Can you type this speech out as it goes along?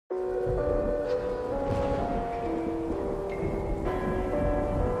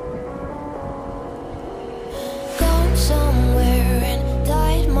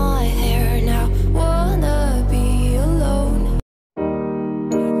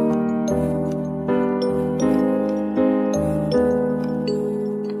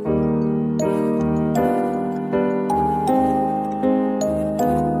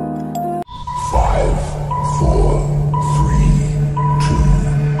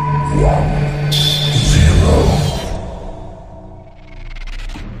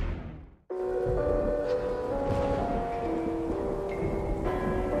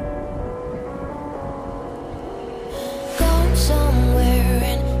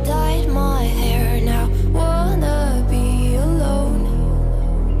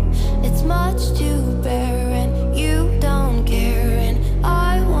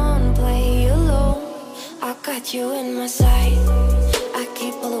You in my sight, I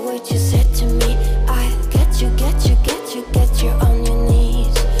keep all the words you said to me. I get you, get you, get you, get you on your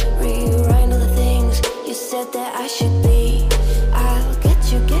knees. Rewrite all the things you said that I should be. I'll get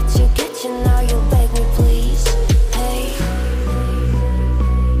you, get you, get you, now you'll beg me please. Hey,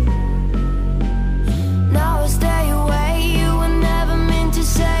 now I stay away, you were never meant to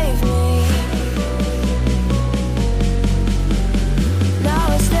save me. Now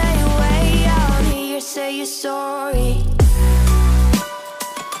I stay away, I don't hear you say you're sorry.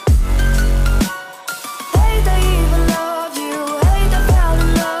 Hate I even loved you, hate I fell in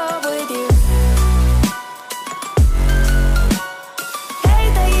love with you.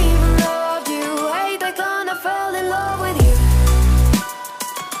 Hate I even loved you, hate I kinda fell in love with you.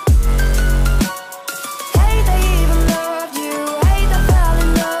 Hate I even loved you, hate I fell in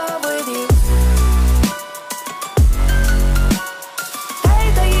love with you.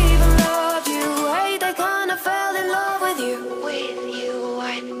 Hate I even loved you, hate I kinda fell in love with you. With you,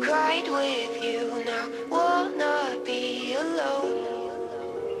 I cried with you, now wanna be alone.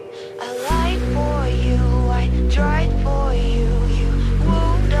 I lied for you, I tried for you, you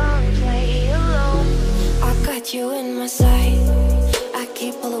wouldn't play alone. I got you in my sight, I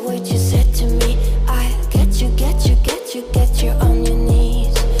keep all the words you said to me. I get you, get you, get you, get you on your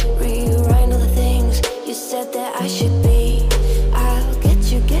knees. Rewrite all the things you said that I should be. I'll get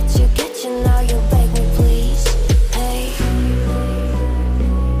you, get you, get you, now you'll beg me please. Hey,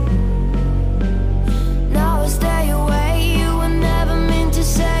 now I stay away, you were never meant to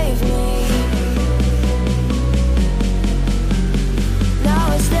save me. Now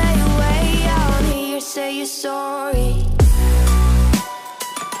I stay away, I don't hear you say you're sorry.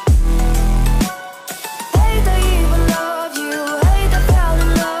 Hate I even loved you, hate I fell in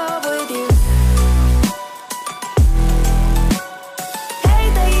love with you.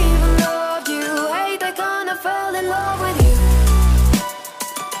 Hate I even loved you, hate I kinda fell in love with you.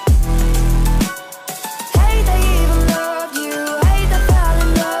 Hate I even loved you, hate I fell in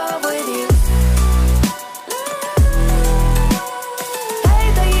love with you.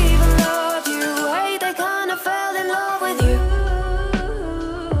 Hate I even loved you, hate I kinda fell in love with you.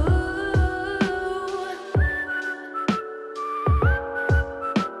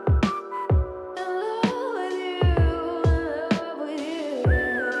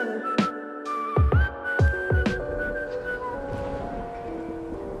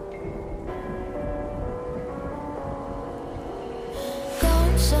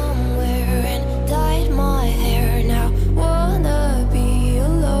 Gone somewhere and dyed my hair, now wanna be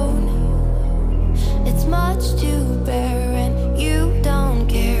alone. It's much to bear and you don't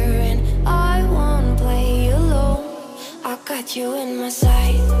care, and I won't play alone. I got you in my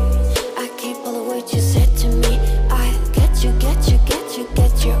sight, I keep all the words you said to me. I get you, get you, get you,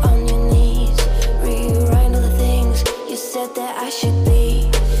 get you on your knees. Rewrite all the things you said that I should be.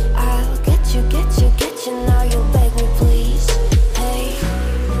 I'll get you, get you, get you, now you'll beg me please. Hey,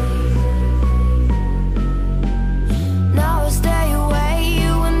 now I stay away,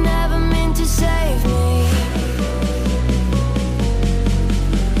 you were never meant to save me.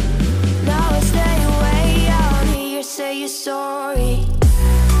 Now I stay away, I don't hear you say you're sorry.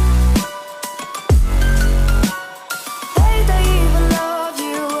 Hate I even loved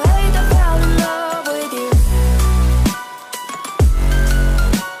you, hate I fell in love with you.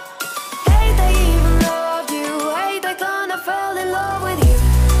 Hate I even loved you, hate I kinda fell in love with you.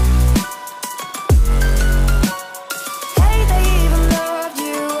 Hate I even loved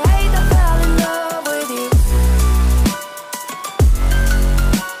you, hate I fell in love with you.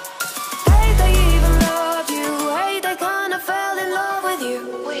 Hate I even loved you, hate I kinda fell in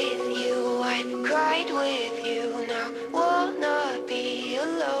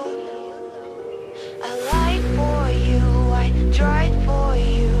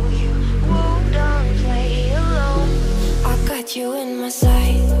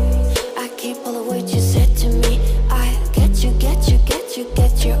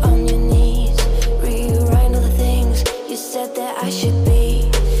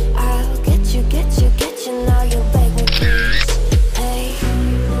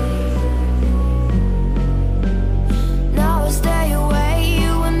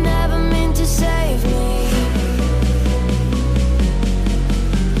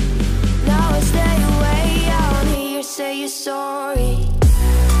say you're sorry.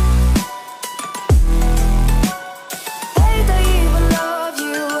 Hate they even love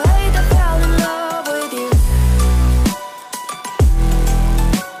you, hate they fell in love with you.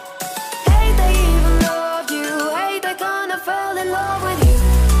 Hate they even loved you, hate they kinda fell in love with you.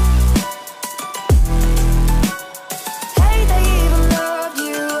 Hate they even loved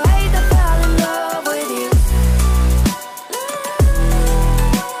you, hate they fell in love with you.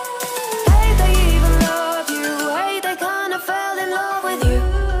 Hate they even loved you, hate they kinda fell in love with you.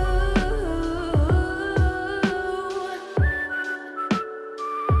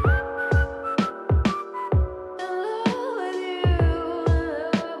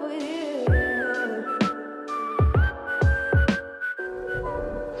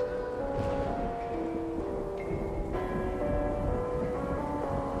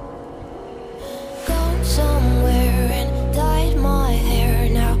 Gone somewhere and dyed my hair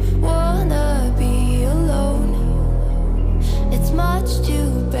now. Wanna be alone. It's much to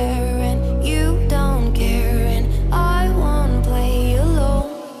bear and you don't care and I won't play alone.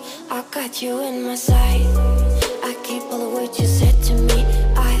 I got you in my sight. I keep all the words you said to me.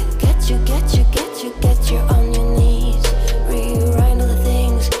 I get you on your knees. Rewrite all the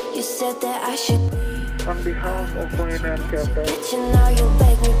things you said that I should. On behalf of Finance Captain, But you know you'll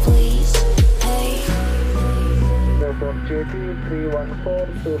beg me please. Hey. Airport JT314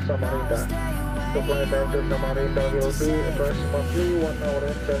 to Samarinda. The flight time to Samarinda will be approximately 1 hour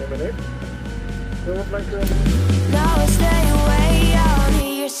and 20 minutes. We would like to Now I stay away out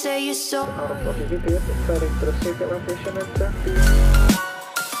here, say you're so. our prohibited starting to seek elevation and safety.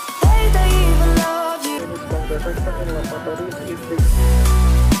 Hey, they even love you. Ini pembebasan in laboratories is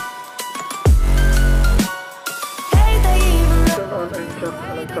Hey, they even turn on and charge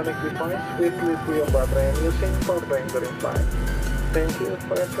electronic device with lithium battery and using power bank during flight. Thank you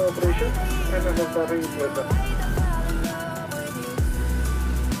for your cooperation and have a very pleasant.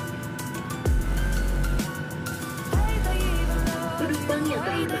 Penumpang yang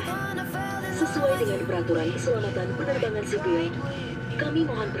terhormat, sesuai dengan peraturan keselamatan penerbangan sipil, kami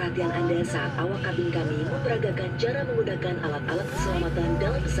mohon perhatian Anda saat awak kabin kami memperagakan cara menggunakan alat-alat keselamatan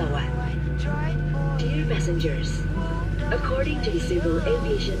dalam pesawat. Dear passengers, according to the Civil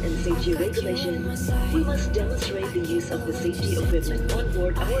Aviation and Safety Regulation, we must demonstrate the use of the safety equipment on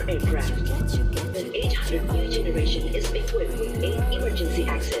board our aircraft. An 800 new generation is equipped with 8 emergency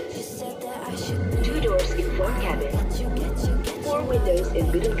exits, 2 doors in front cabin, 4 windows in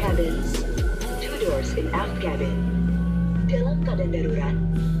middle cabin, 2 doors in aft cabin. Dalam keadaan darurat,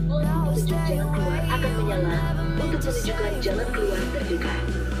 lampu petunjuk jalan keluar akan menyala untuk menunjukkan jalan keluar terdekat.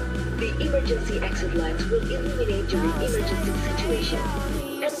 The emergency exit lights will illuminate during emergency situation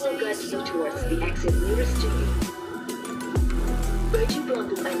and will guide you towards the exit nearest to you. Baju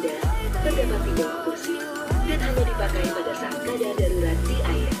pelampung Anda terdapat di bawah kursi dan hanya dipakai pada saat keadaan darurat di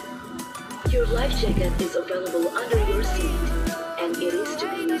air. Your life jacket is available under your seat and it is to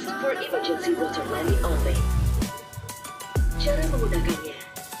be used for emergency water landing only. Cara menggunakannya: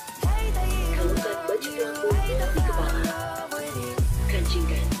 kalungkan baju pelampung melalui kepala,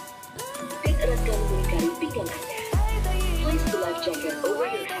 kancingkan, dan eratkan melingkari pinggang Anda. Place the life jacket over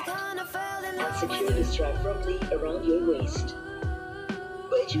your head and secure the strap firmly around your waist.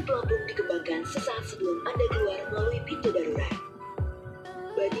 Baju pelampung dikembangkan sesaat sebelum Anda keluar melalui pintu darurat.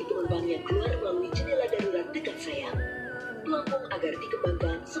 Bagi penumpang yang keluar melalui jendela darurat dekat sayap, pelampung agar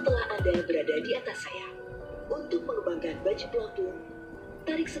dikembangkan setelah Anda berada di atas sayap. Untuk mengembangkan baju pelampung,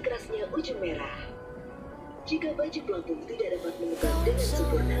 tarik sekerasnya ujung merah. Jika baju pelampung tidak dapat mengembang dengan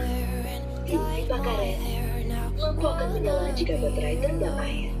sempurna, tiup pipa karet, lampu akan menyala jika baterai terendam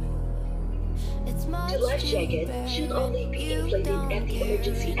air. The life jacket should only be inflated at the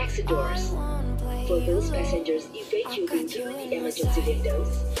emergency exit doors. For those passengers evacuating through the emergency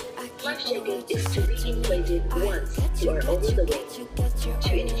windows, life jacket is to be inflated once you are over the wing.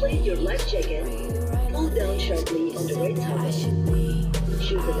 To inflate your life jacket, pull down sharply on the right side.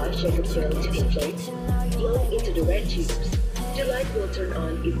 Should the life jacket fail to inflate, blow into the red tubes. The light will turn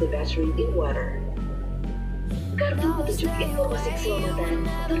on if the battery in water. Kartu petunjuk informasi keselamatan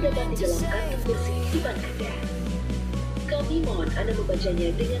terdapat di dalam kantung kursi di depan Anda. Kami mohon Anda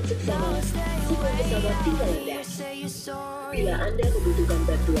membacanya dengan seksama sebelum pesawat tinggal landas. Bila Anda membutuhkan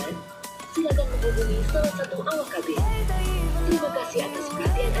bantuan, silakan menghubungi salah satu awak kabin. Terima kasih atas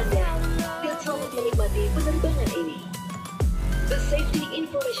perhatian Anda dan selamat menikmati penerbangan ini. The safety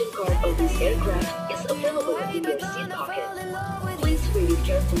information card of this aircraft is available in your seat pocket. Please read it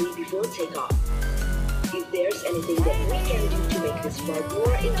carefully before takeoff. If there's anything that we can do to make this flight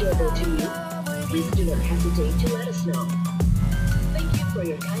more enjoyable to you, please do not hesitate to let us know. Thank you for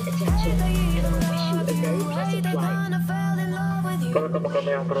your kind attention, and I wish you a very pleasant flight. Para tamu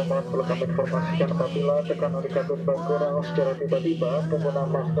kami yang terhormat, perlu kami informasikan apabila tekanan di kantong berkurang secara tiba-tiba,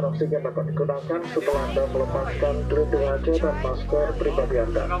 penggunaan masker oksigen dapat digunakan setelah Anda melepaskan pelindung wajah dan masker pribadi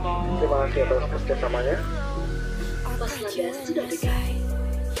Anda. Terima kasih atas kerjasamanya. Pas landas sudah dekat.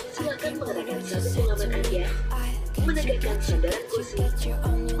 Silakan mengenakan sabuk pengaman Anda, menegakkan sandaran kursi,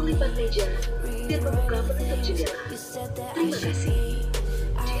 melipat meja, dan membuka penutup jendela. Terima kasih.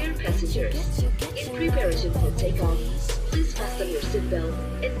 Dear passengers, in preparation for takeoff, please fasten your seatbelt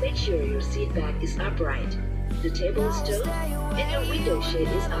and make sure your seat back is upright. The table is stowed and your window shade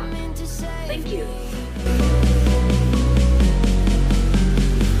is up. Thank you.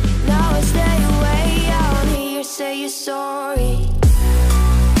 Now I stay away out here, say you're sorry.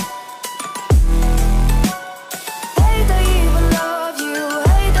 Hate I even love you,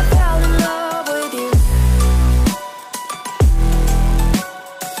 hate I fell in love with you.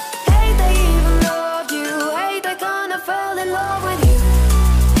 Hate I even loved you, hate I kinda fell in love with you.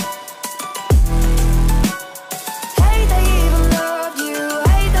 Hate I even loved you,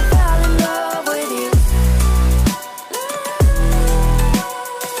 hate I fell in love with you.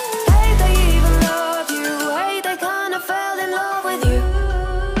 Hate I even loved you, hate I kinda fell in love with you.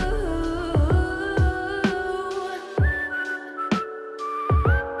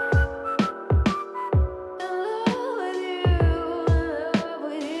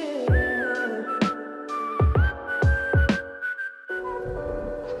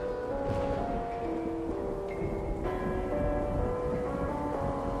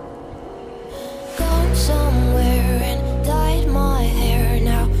 Gone somewhere and dyed my hair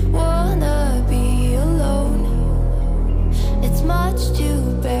now. Wanna be alone. It's much to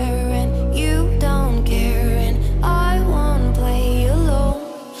bear and you don't care and I won't play alone.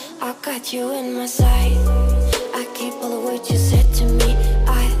 I got you in my sight. I keep all the words you said to me.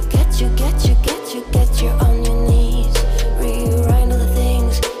 I get you, get you, get you, get you on your knees. Rewrite all the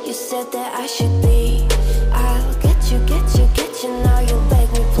things you said that I should be. I'll get you, get you, get you. Now you'll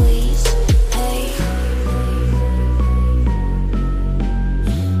beg me please. Hey.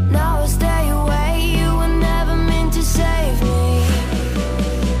 Now I stay away, you were never meant to save me.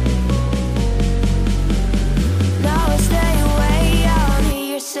 Now I stay away out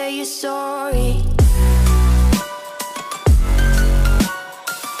here, say you're sorry.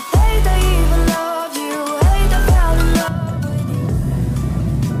 Hate I even loved you, hate I fell in love with you.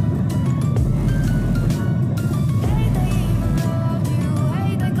 Hate I even loved you,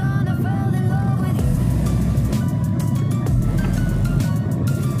 hate I kinda fell in love with you.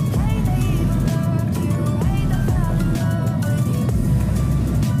 Hate I even loved you, hate I fell in love with you.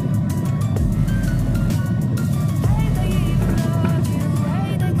 Hate I even loved you,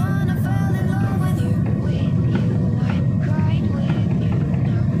 hate I kinda fell in love with you. With you, I cried with you,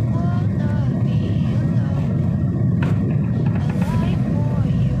 now wanna be alone. I lied for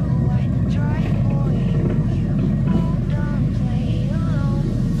you, I tried for you, you don't play alone.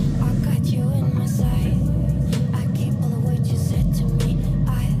 I got you in my sight. I keep all the words you said to me. I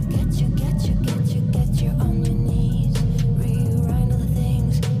get you, get you, get you, get you on your knees. Rewrite all the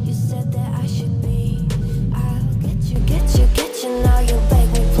things you said that I should be. I'll get you, get you, get you. Now you beg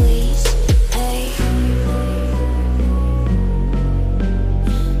me please. Hey.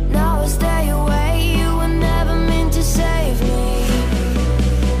 Now I stay away. You were never meant to save me.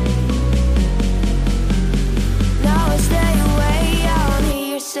 Now I stay away out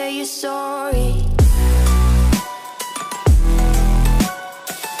here, say you're sorry.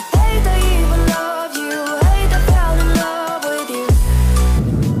 Hate I even loved you, hate I fell in love with you.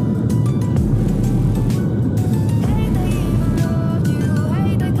 Hate I even loved you,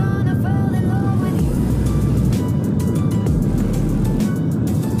 hate I kinda fell in love with you.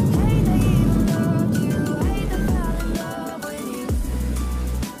 Hate I even loved you, hate I fell in love with you.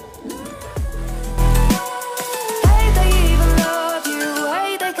 Hate I even loved you,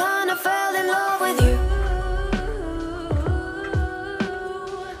 hate I kinda fell in love with you.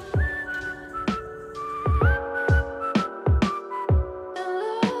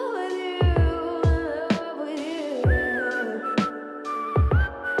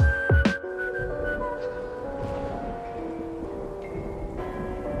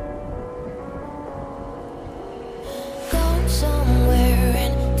 Gone somewhere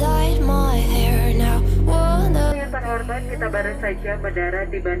and dyed my hair now. Wanna Yang terhormat, kita baru saja mendarat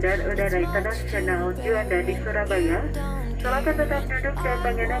di Bandar Udara Internasional Juanda di Surabaya. Silakan tetap duduk dan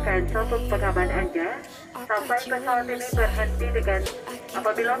mengenakan sabuk pengaman Anda sampai pesawat ini berhenti dengan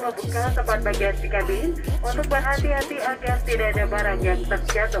apabila membuka tempat bagian di kabin untuk berhati-hati agar tidak ada barang yang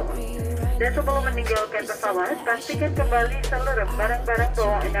terjatuh. Dan sebelum meninggalkan pesawat, pastikan kembali seluruh barang-barang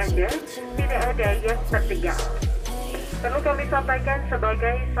bawaan Anda tidak ada yang tertinggal. Perlu kami sampaikan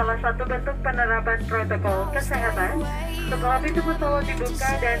sebagai salah satu bentuk penerapan protokol kesehatan, setelah pintu pesawat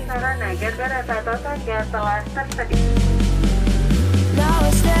dibuka dan sarana garbarata atau tangga telah tersedia. Now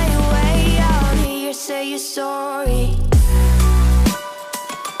I stay way out here, say you're sorry.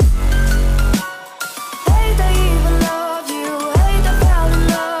 Hey, they even love you. Hey, they fell in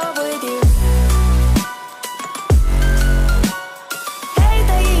love with you. Hey,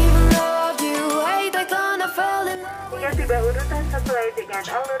 they even love you. Hey, they kinda fell in love. Hingga tiba urutan sesuai dengan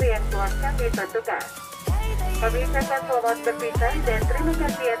alur yang telah kami tentukan. Kami ucapkan selamat berpisah dan terima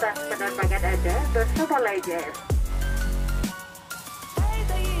kasih atas penerbangan Anda bersama lainnya.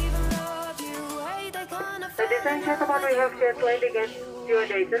 Ladies and gentlemen, we have just landing at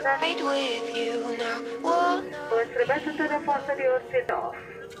Juanda International. Right with you now. What? Please remain to the fasten your seat off.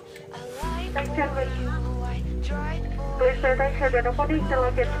 Thanks, gentlemen. Please pay attention when opening the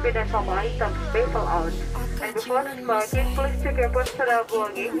luggage bin and some items may fall out. And before disembarking, please check your personal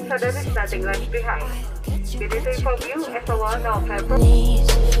belongings so there is nothing left behind. We need to inform you as a one of April.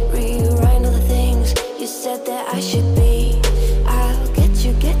 Rewrite all the things you said that I should be. I'll get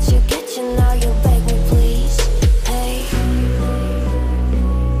you, now you beg me please. Hey,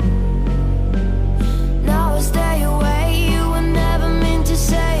 now I stay away, you were never meant to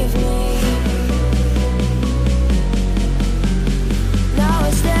save me. Now I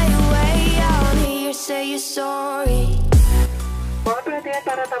stay away out here, say you're sorry. Mohon perhatian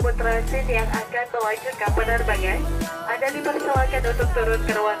para tamu transit yang akan melanjutkan penerbangan. Anda dipersilakan untuk turun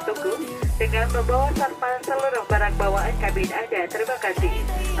ke ruang tunggu dengan membawa serta seluruh barang bawaan kabin Anda. Terima kasih.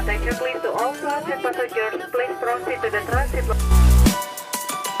 Attention please to all transit passengers. Please proceed to the transit.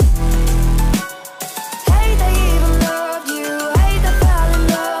 Hey, they even love you. Hey, they fell in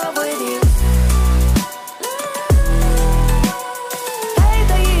love with you. Hey,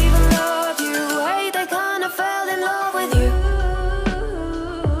 they even love you. Hey, they kinda fell in love with you.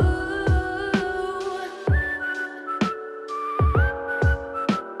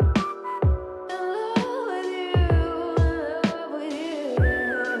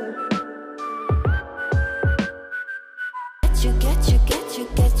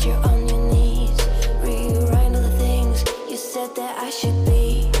 Get you on your knees. Rewrite all the things you said that I should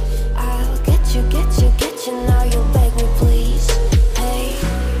be. I'll get you, now you beg me please. Hey,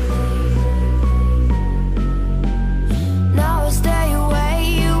 now I stay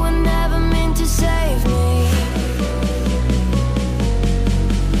away, you were never meant to save me.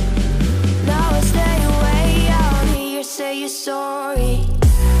 Now I stay away out here, say you're sorry.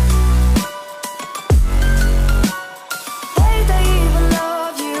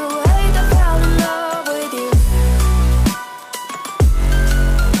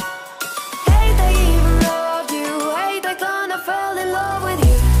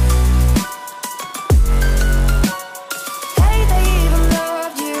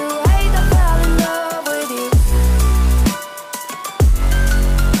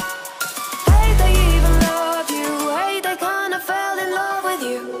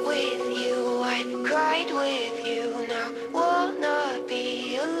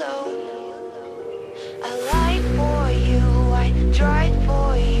 Tried for